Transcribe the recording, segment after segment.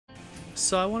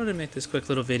So I wanted to make this quick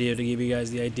little video to give you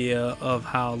guys the idea of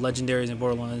how legendaries in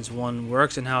Borderlands 1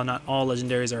 works and how not all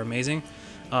legendaries are amazing.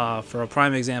 For a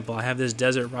prime example, I have this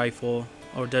desert rifle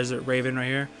or desert raven right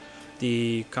here,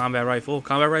 the combat rifle.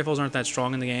 Combat rifles aren't that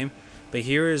strong in the game, but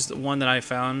here is the one that I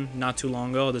found not too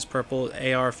long ago, this purple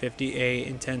AR-50A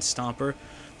Intense Stomper.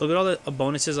 Look at all the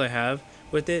bonuses I have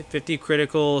with it: 50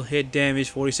 critical hit damage,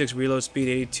 46 reload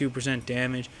speed, 82%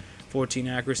 damage, 14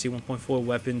 accuracy, 1.4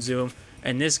 weapon zoom.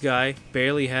 And this guy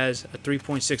barely has a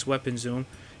 3.6 weapon zoom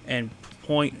and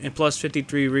plus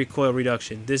 53 recoil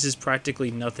reduction. This is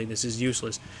practically nothing. This is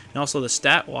useless. And also the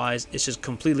stat wise, it's just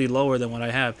completely lower than what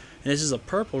I have. And this is a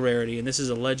purple rarity, and this is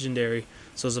a legendary.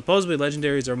 So supposedly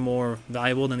legendaries are more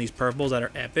valuable than these purples that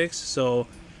are epics. So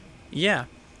yeah,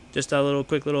 just a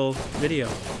quick little video.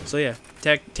 So yeah,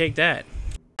 take that.